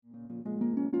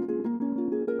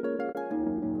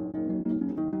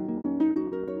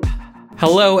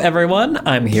Hello, everyone.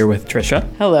 I'm here with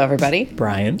Trisha. Hello, everybody.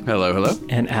 Brian. Hello, hello.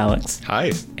 And Alex.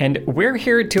 Hi. And we're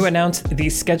here to announce the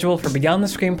schedule for Beyond the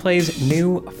Screenplay's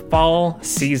new fall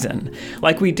season.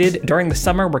 Like we did during the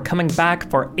summer, we're coming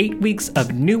back for 8 weeks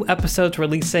of new episodes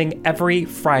releasing every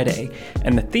Friday.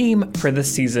 And the theme for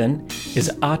this season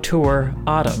is Auteur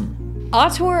Autumn.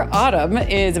 Auteur Autumn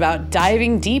is about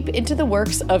diving deep into the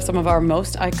works of some of our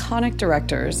most iconic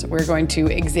directors. We're going to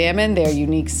examine their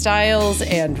unique styles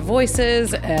and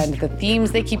voices and the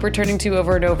themes they keep returning to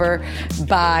over and over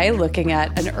by looking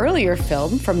at an earlier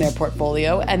film from their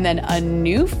portfolio and then a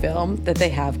new film that they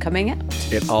have coming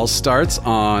out. It all starts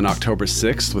on October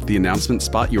 6th with the announcement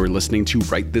spot you are listening to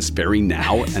right this very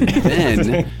now. And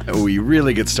then we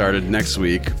really get started next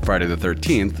week, Friday the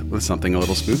 13th, with something a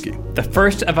little spooky. The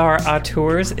first of our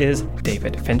auteurs is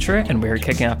David Fincher, and we're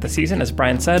kicking off the season, as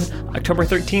Brian said, October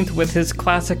 13th with his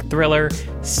classic thriller,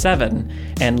 Seven.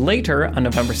 And later, on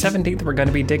November 17th, we're going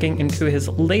to be digging into his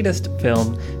latest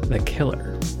film, The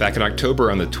Killer. Back in October,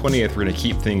 on the 20th, we're going to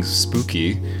keep things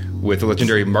spooky with the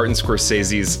legendary Martin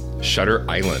Scorsese's Shutter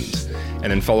Island,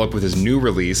 and then follow up with his new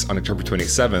release on October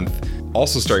 27th,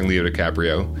 also starring Leo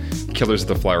DiCaprio, Killers of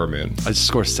the Flower Moon. A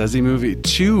Scorsese movie,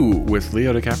 2 with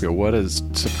Leo DiCaprio. What a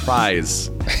surprise.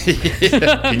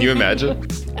 Can you imagine?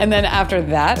 And then after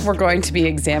that, we're going to be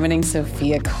examining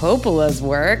Sofia Coppola's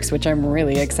works, which I'm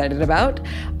really excited about.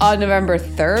 On November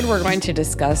 3rd, we're going to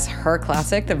discuss her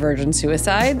classic, The Virgin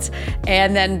Suicides.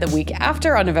 And then the week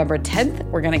after, on November 10th,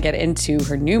 we're going to get into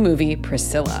her new movie,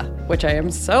 Priscilla, which I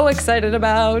am so excited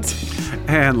about.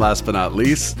 And last but not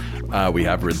least, we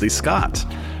have Ridley Scott.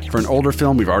 For an older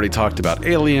film, we've already talked about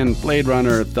Alien, Blade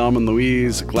Runner, Thelma and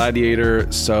Louise, Gladiator,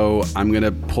 so I'm going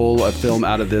to pull a film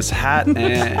out of this hat.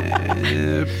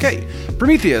 And okay,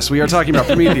 Prometheus. We are talking about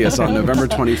Prometheus on November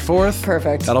 24th.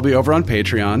 Perfect. That'll be over on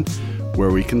Patreon,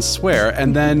 where we can swear.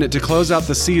 And then to close out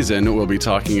the season, we'll be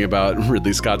talking about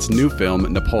Ridley Scott's new film,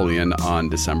 Napoleon, on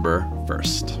December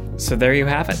 1st. So there you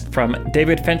have it. From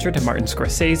David Fincher to Martin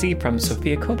Scorsese, from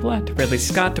Sofia Coppola to Ridley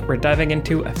Scott, we're diving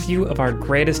into a few of our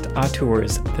greatest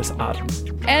auteurs this autumn.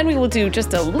 And we will do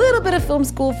just a little bit of film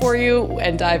school for you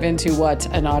and dive into what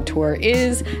an auteur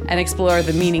is and explore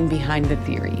the meaning behind the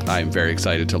theory. I'm very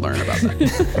excited to learn about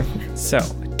that. So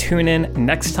tune in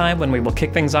next time when we will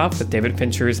kick things off with David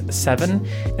Fincher's Seven.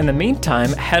 In the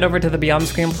meantime, head over to the Beyond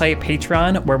the Screenplay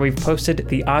Patreon, where we've posted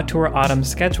the Auteur Autumn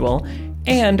schedule,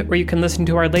 and where you can listen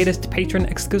to our latest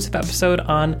patron-exclusive episode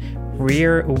on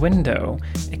Rear Window,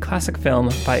 a classic film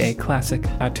by a classic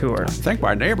auteur. I think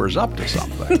my neighbor's up to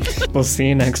something. We'll see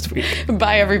you next week.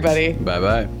 Bye, everybody.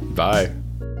 Bye-bye. Bye.